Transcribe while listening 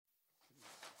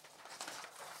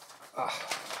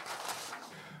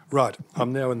Right,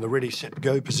 I'm now in the ready, set,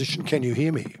 go position. Can you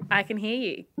hear me? I can hear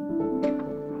you.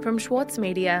 From Schwartz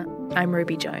Media, I'm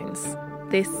Ruby Jones.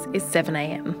 This is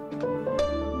 7am.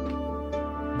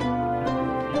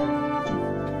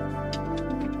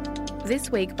 This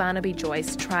week, Barnaby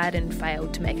Joyce tried and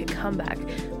failed to make a comeback,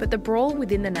 but the brawl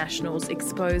within the Nationals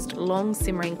exposed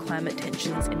long-simmering climate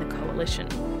tensions in the coalition.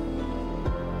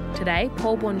 Today,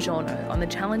 Paul Bongiorno on the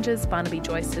challenges Barnaby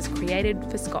Joyce has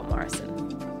created for Scott Morrison.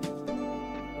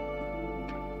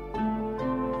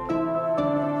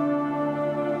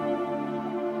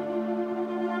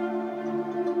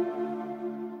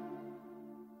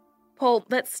 Paul,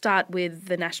 let's start with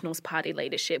the Nationals Party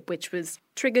leadership, which was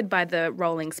triggered by the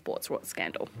rolling sports rort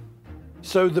scandal.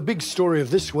 So the big story of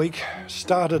this week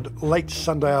started late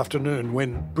Sunday afternoon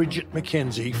when Bridget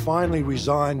McKenzie finally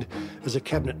resigned as a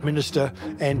cabinet minister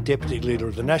and deputy leader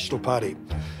of the National Party.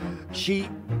 She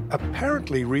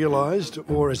apparently realised,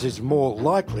 or as is more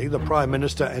likely, the Prime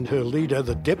Minister and her leader,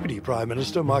 the Deputy Prime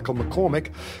Minister, Michael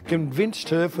McCormack, convinced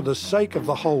her for the sake of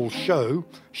the whole show,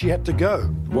 she had to go.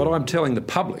 What I'm telling the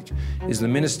public is the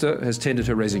Minister has tendered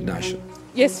her resignation.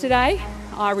 Yesterday,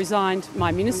 I resigned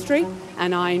my ministry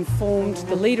and I informed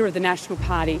the leader of the National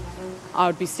Party I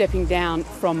would be stepping down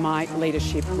from my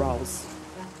leadership roles.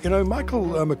 You know, Michael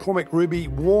McCormack Ruby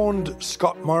warned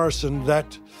Scott Morrison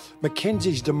that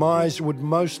Mackenzie's demise would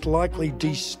most likely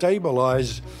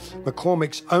destabilise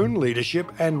McCormack's own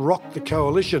leadership and rock the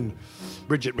coalition.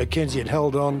 Bridget McKenzie had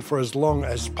held on for as long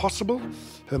as possible.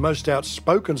 Her most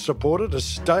outspoken supporter to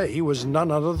stay was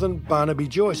none other than Barnaby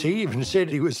Joyce. He even said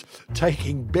he was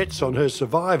taking bets on her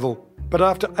survival. But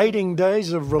after 18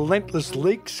 days of relentless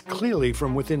leaks, clearly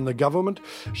from within the government,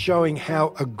 showing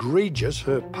how egregious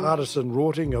her partisan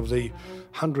rorting of the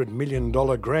 $100 million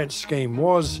grant scheme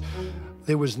was,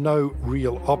 there was no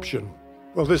real option.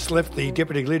 Well, this left the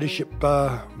deputy leadership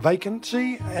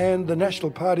vacancy, and the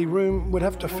National Party room would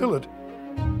have to fill it.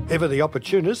 Ever the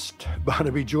opportunist,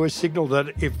 Barnaby Joyce signalled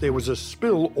that if there was a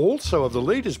spill also of the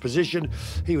leader's position,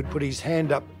 he would put his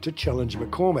hand up to challenge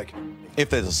McCormack. If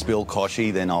there's a spill,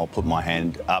 Koshy, then I'll put my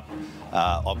hand up,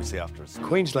 obviously after a spill.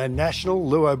 Queensland National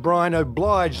Lou O'Brien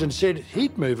obliged and said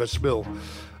he'd move a spill.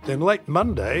 Then late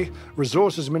Monday,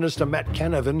 Resources Minister Matt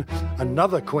Canavan,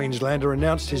 another Queenslander,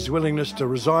 announced his willingness to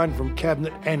resign from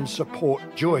Cabinet and support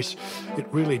Joyce. It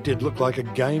really did look like a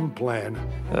game plan.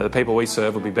 The people we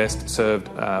serve will be best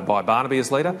served by Barnaby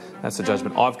as leader. That's the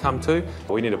judgment I've come to.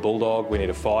 We need a bulldog, we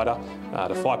need a fighter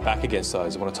to fight back against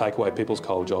those who want to take away people's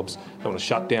coal jobs, who want to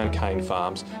shut down cane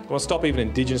farms, who want to stop even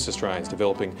Indigenous Australians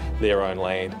developing their own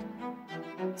land.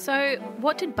 So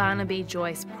what did Barnaby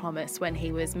Joyce promise when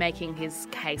he was making his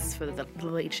case for the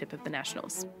leadership of the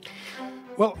Nationals?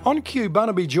 Well, on cue,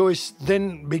 Barnaby Joyce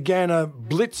then began a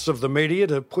blitz of the media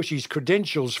to push his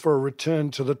credentials for a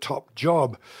return to the top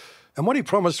job. And what he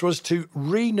promised was to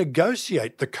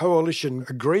renegotiate the coalition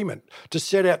agreement, to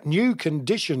set out new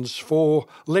conditions for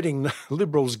letting the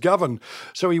Liberals govern.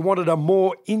 So he wanted a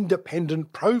more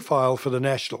independent profile for the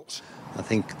Nationals. I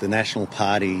think the National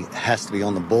Party has to be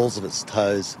on the balls of its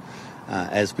toes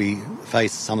as we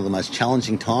face some of the most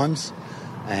challenging times,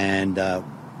 and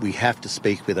we have to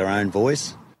speak with our own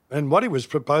voice. And what he was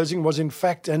proposing was, in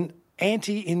fact, an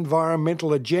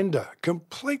anti-environmental agenda,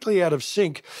 completely out of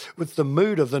sync with the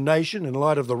mood of the nation in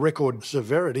light of the record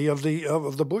severity of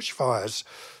the bushfires.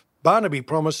 Barnaby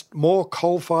promised more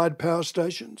coal-fired power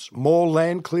stations, more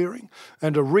land clearing,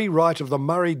 and a rewrite of the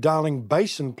Murray-Darling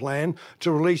Basin Plan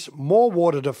to release more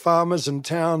water to farmers and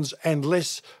towns and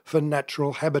less for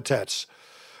natural habitats.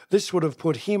 This would have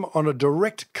put him on a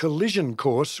direct collision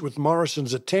course with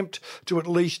Morrison's attempt to at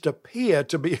least appear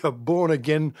to be a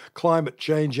born-again climate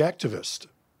change activist.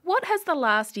 What has the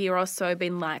last year or so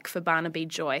been like for Barnaby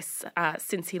Joyce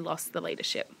since he lost the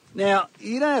leadership? Now,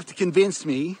 you don't have to convince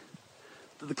me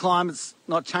that the climate's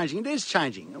not changing. It is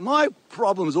changing. And my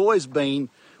problem has always been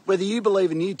whether you believe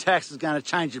a new tax is going to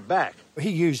change it back. He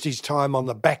used his time on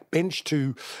the backbench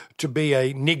to be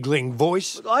a niggling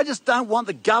voice. Look, I just don't want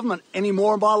the government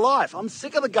anymore in my life. I'm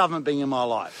sick of the government being in my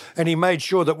life. And he made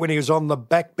sure that when he was on the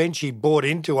backbench, he bought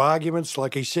into arguments.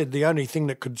 Like he said, the only thing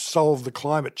that could solve the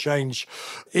climate change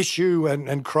issue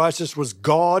and crisis was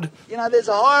God. You know, there's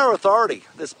a higher authority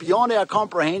that's beyond our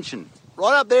comprehension,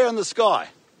 right up there in the sky.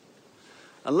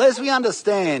 Unless we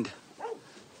understand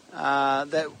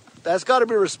that that's got to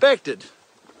be respected,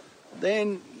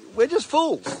 then we're just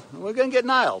fools. We're going to get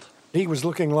nailed. He was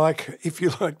looking like, if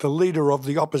you like, the leader of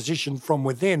the opposition from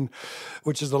within,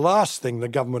 which is the last thing the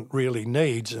government really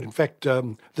needs. In fact,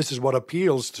 this is what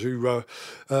appeals to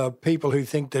people who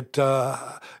think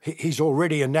that he's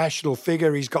already a national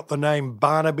figure. He's got the name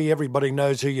Barnaby. Everybody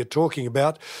knows who you're talking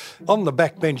about. On the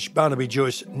backbench, Barnaby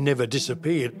Joyce never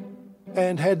disappeared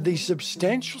and had the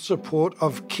substantial support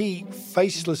of key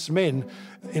faceless men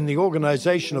in the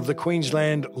organisation of the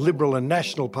Queensland Liberal and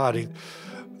National Party.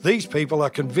 These people are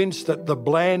convinced that the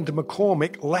bland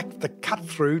McCormick lacked the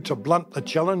cut-through to blunt the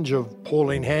challenge of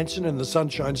Pauline Hanson in the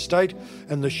Sunshine State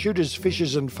and the Shooters,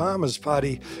 Fishers and Farmers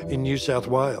Party in New South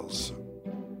Wales.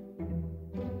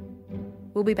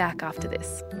 We'll be back after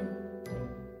this.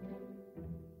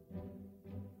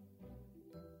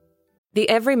 The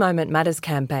Every Moment Matters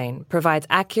campaign provides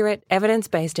accurate,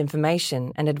 evidence-based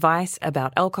information and advice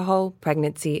about alcohol,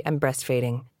 pregnancy and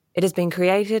breastfeeding. It has been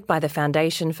created by the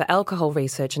Foundation for Alcohol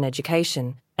Research and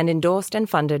Education and endorsed and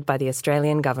funded by the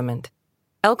Australian Government.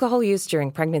 Alcohol use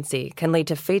during pregnancy can lead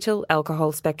to fetal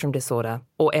alcohol spectrum disorder,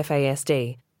 or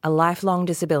FASD, a lifelong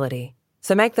disability.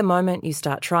 So make the moment you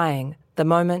start trying the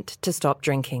moment to stop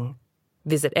drinking.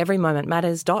 Visit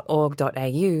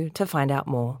everymomentmatters.org.au to find out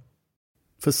more.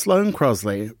 For Sloane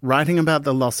Crosley, writing about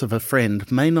the loss of a friend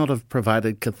may not have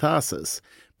provided catharsis,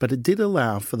 but it did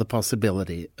allow for the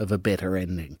possibility of a better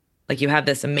ending. Like, you have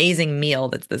this amazing meal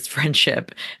that's this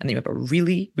friendship, and then you have a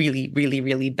really, really, really,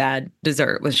 really bad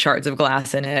dessert with shards of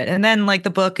glass in it. And then, like,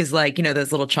 the book is like, you know,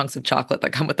 those little chunks of chocolate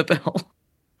that come with the bill.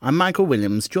 I'm Michael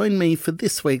Williams. Join me for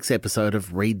this week's episode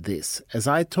of Read This as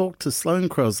I talk to Sloane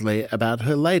Crosley about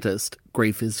her latest,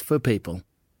 Grief is for People.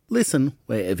 Listen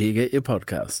wherever you get your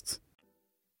podcasts.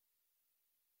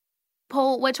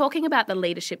 Paul, we're talking about the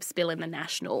leadership spill in the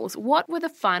Nationals. What were the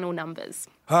final numbers?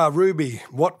 Ruby,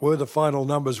 what were the final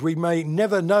numbers? We may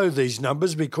never know these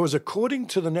numbers because according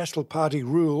to the National Party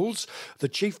rules, the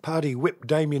Chief Party Whip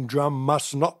Damien Drum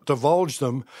must not divulge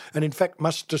them and in fact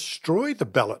must destroy the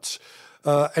ballots.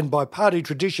 And by party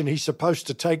tradition, he's supposed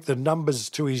to take the numbers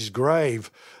to his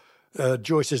grave.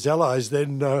 Joyce's allies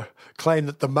then claimed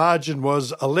that the margin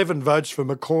was 11 votes for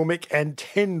McCormick and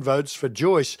 10 votes for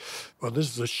Joyce. Well, this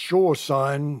is a sure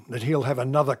sign that he'll have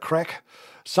another crack,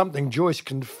 something Joyce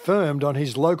confirmed on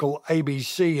his local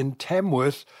ABC in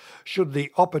Tamworth. Should the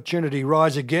opportunity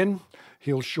rise again,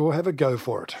 he'll sure have a go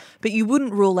for it. But you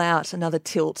wouldn't rule out another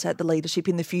tilt at the leadership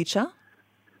in the future?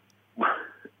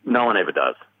 No one ever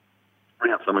does.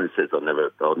 Bring up someone who says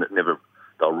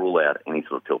they'll rule out any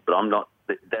sort of tilt, but I'm not.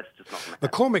 That's just not going to happen.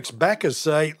 McCormick's backers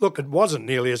say, look, it wasn't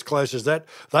nearly as close as that.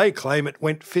 They claim it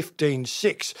went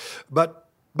 15-6. But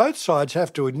both sides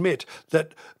have to admit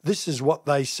that this is what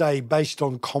they say based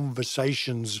on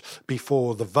conversations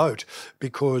before the vote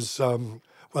because,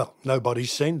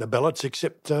 nobody's seen the ballots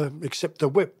except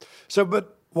the whip. So,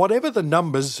 but whatever the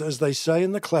numbers, as they say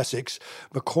in the classics,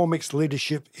 McCormick's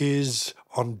leadership is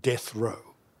on death row.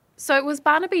 So was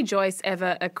Barnaby Joyce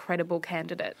ever a credible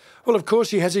candidate? Well, of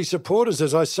course he has his supporters,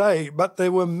 as I say, but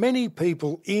there were many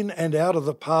people in and out of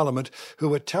the parliament who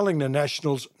were telling the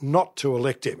Nationals not to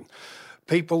elect him.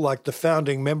 People like the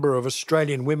founding member of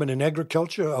Australian Women in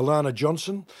Agriculture, Alana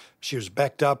Johnson. She was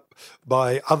backed up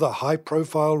by other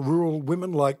high-profile rural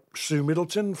women like Sue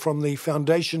Middleton from the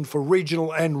Foundation for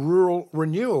Regional and Rural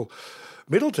Renewal.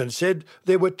 Middleton said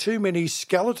there were too many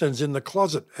skeletons in the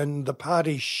closet and the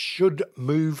party should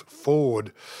move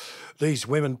forward. These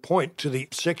women point to the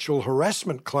sexual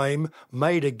harassment claim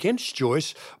made against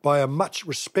Joyce by a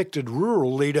much-respected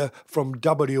rural leader from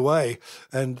WA,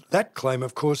 and that claim,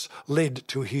 of course, led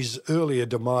to his earlier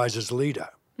demise as leader.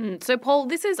 So, Paul,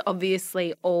 this is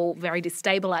obviously all very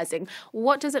destabilising.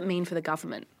 What does it mean for the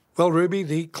government? Well, Ruby,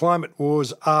 the climate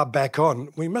wars are back on.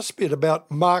 We must be at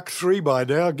about Mark III by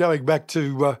now, going back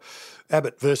to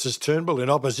Abbott versus Turnbull in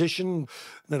opposition. And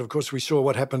then, of course, we saw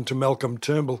what happened to Malcolm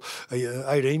Turnbull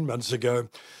 18 months ago.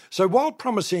 So while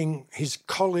promising his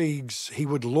colleagues he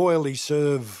would loyally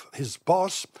serve his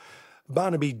boss,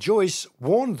 Barnaby Joyce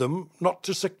warned them not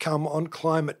to succumb on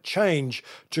climate change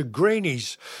to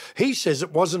greenies. He says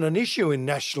it wasn't an issue in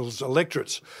Nationals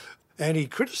electorates. And he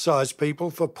criticised people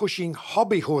for pushing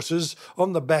hobby horses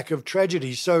on the back of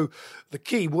tragedy. So the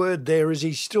key word there is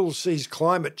he still sees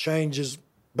climate change as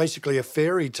basically a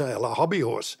fairy tale, a hobby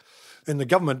horse. In the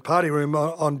government party room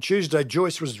on Tuesday,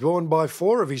 Joyce was joined by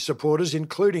 4 of his supporters,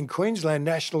 including Queensland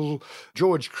National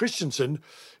George Christensen,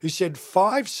 who said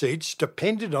 5 seats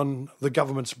depended on the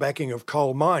government's backing of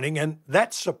coal mining, and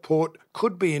that support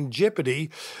could be in jeopardy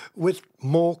with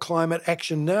more climate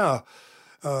action now.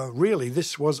 Really,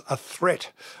 this was a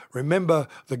threat. Remember,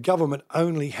 the government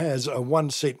only has a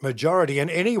one-seat majority,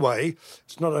 and anyway,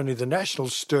 it's not only the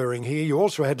Nationals stirring here, you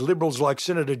also had Liberals like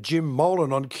Senator Jim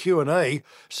Molan on Q&A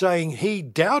saying he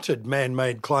doubted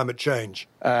man-made climate change.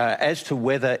 As to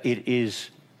whether it is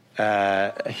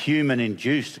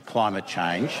human-induced climate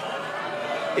change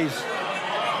is...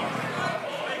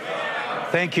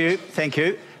 Thank you.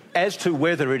 As to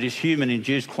whether it is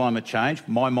human-induced climate change,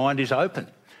 my mind is open.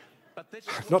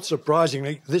 Not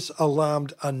surprisingly, this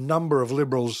alarmed a number of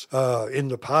Liberals in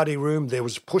the party room. There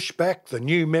was pushback. The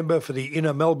new member for the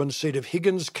inner Melbourne seat of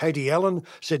Higgins, Katie Allen,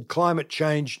 said climate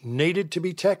change needed to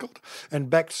be tackled and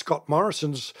backed Scott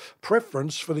Morrison's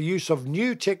preference for the use of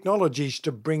new technologies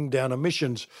to bring down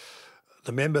emissions.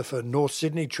 The member for North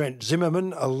Sydney, Trent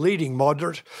Zimmerman, a leading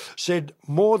moderate, said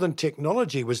more than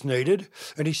technology was needed,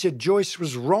 and he said Joyce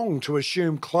was wrong to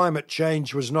assume climate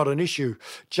change was not an issue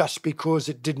just because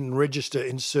it didn't register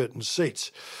in certain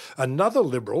seats. Another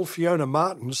Liberal, Fiona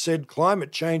Martin, said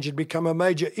climate change had become a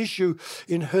major issue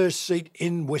in her seat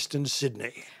in Western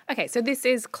Sydney. Okay, so this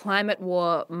is Climate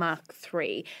War Mark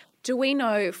III. Do we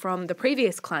know from the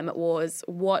previous climate wars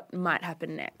what might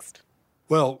happen next?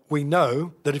 Well, we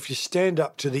know that if you stand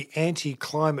up to the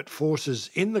anti-climate forces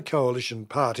in the coalition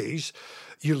parties,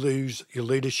 you lose your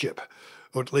leadership.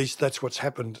 Or at least that's what's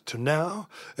happened to now.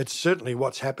 It's certainly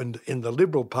what's happened in the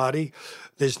Liberal Party.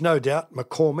 There's no doubt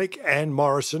McCormick and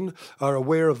Morrison are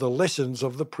aware of the lessons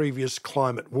of the previous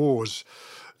climate wars.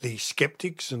 The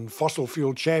sceptics and fossil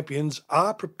fuel champions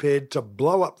are prepared to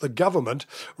blow up the government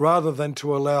rather than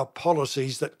to allow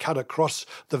policies that cut across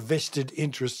the vested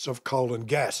interests of coal and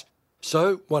gas.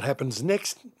 So what happens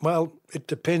next? Well, it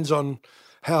depends on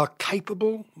how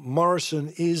capable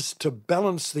Morrison is to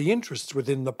balance the interests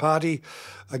within the party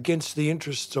against the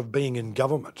interests of being in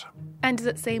government. And does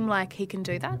it seem like he can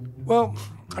do that? Well,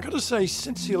 I've got to say,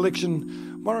 since the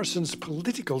election, Morrison's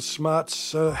political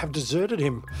smarts have deserted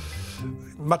him.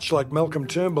 Much like Malcolm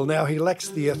Turnbull now, he lacks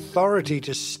the authority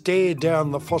to stare down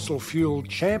the fossil fuel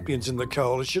champions in the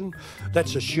coalition.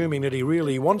 That's assuming that he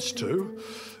really wants to.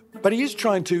 But he is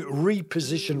trying to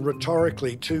reposition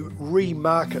rhetorically to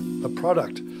remarket the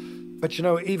product. But you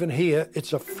know, even here,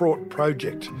 it's a fraught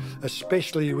project,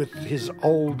 especially with his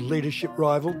old leadership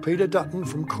rival, Peter Dutton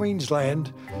from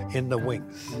Queensland, in the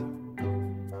wings.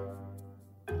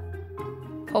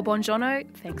 Paul Bongiorno,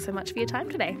 thanks so much for your time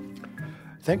today.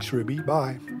 Thanks, Ruby.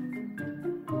 Bye.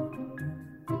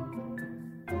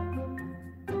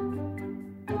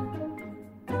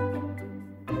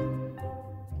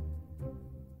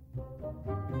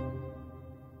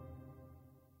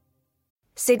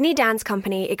 Sydney Dance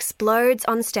Company explodes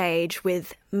on stage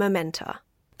with Momenta.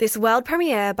 This world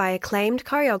premiere by acclaimed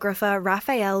choreographer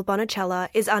Raphael Bonacella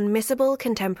is unmissable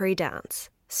contemporary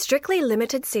dance. Strictly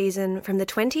limited season from the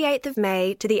 28th of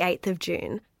May to the 8th of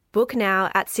June. Book now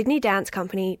at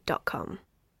sydneydancecompany.com.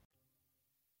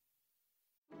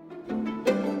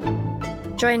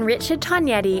 Join Richard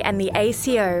Tognetti and the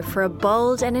ACO for a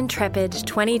bold and intrepid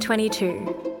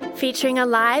 2022. Featuring a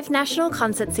live national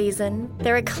concert season,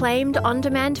 their acclaimed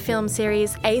on-demand film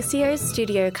series ACO's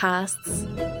Studio Casts,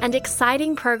 and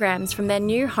exciting programs from their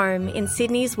new home in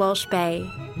Sydney's Walsh Bay.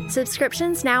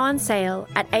 Subscriptions now on sale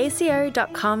at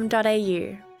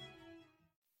aco.com.au.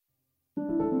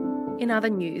 In other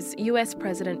news, US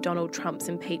President Donald Trump's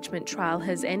impeachment trial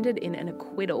has ended in an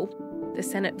acquittal. The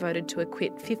Senate voted to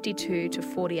acquit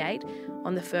 52-48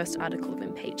 on the first article of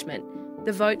impeachment.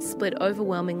 The vote split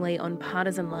overwhelmingly on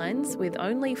partisan lines, with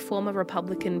only former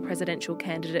Republican presidential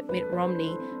candidate Mitt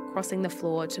Romney crossing the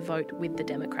floor to vote with the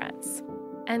Democrats.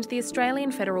 And the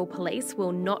Australian Federal Police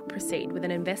will not proceed with an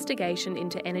investigation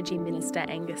into Energy Minister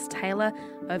Angus Taylor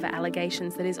over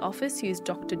allegations that his office used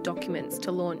doctored documents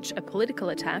to launch a political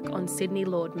attack on Sydney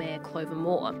Lord Mayor Clover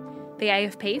Moore. The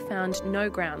AFP found no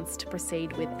grounds to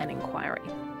proceed with an inquiry.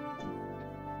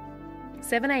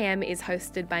 7am is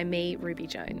hosted by me, Ruby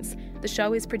Jones. The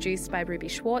show is produced by Ruby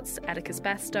Schwartz, Atticus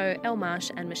Bastow, Elle Marsh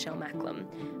and Michelle Macklem.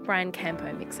 Brian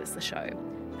Campo mixes the show.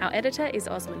 Our editor is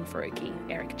Osman Faruqi.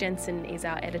 Eric Jensen is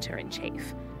our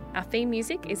editor-in-chief. Our theme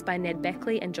music is by Ned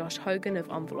Beckley and Josh Hogan of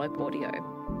Envelope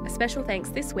Audio. A special thanks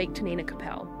this week to Nina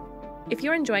Capel. If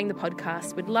you're enjoying the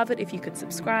podcast, we'd love it if you could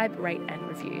subscribe, rate and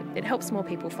review. It helps more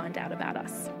people find out about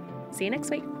us. See you next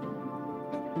week.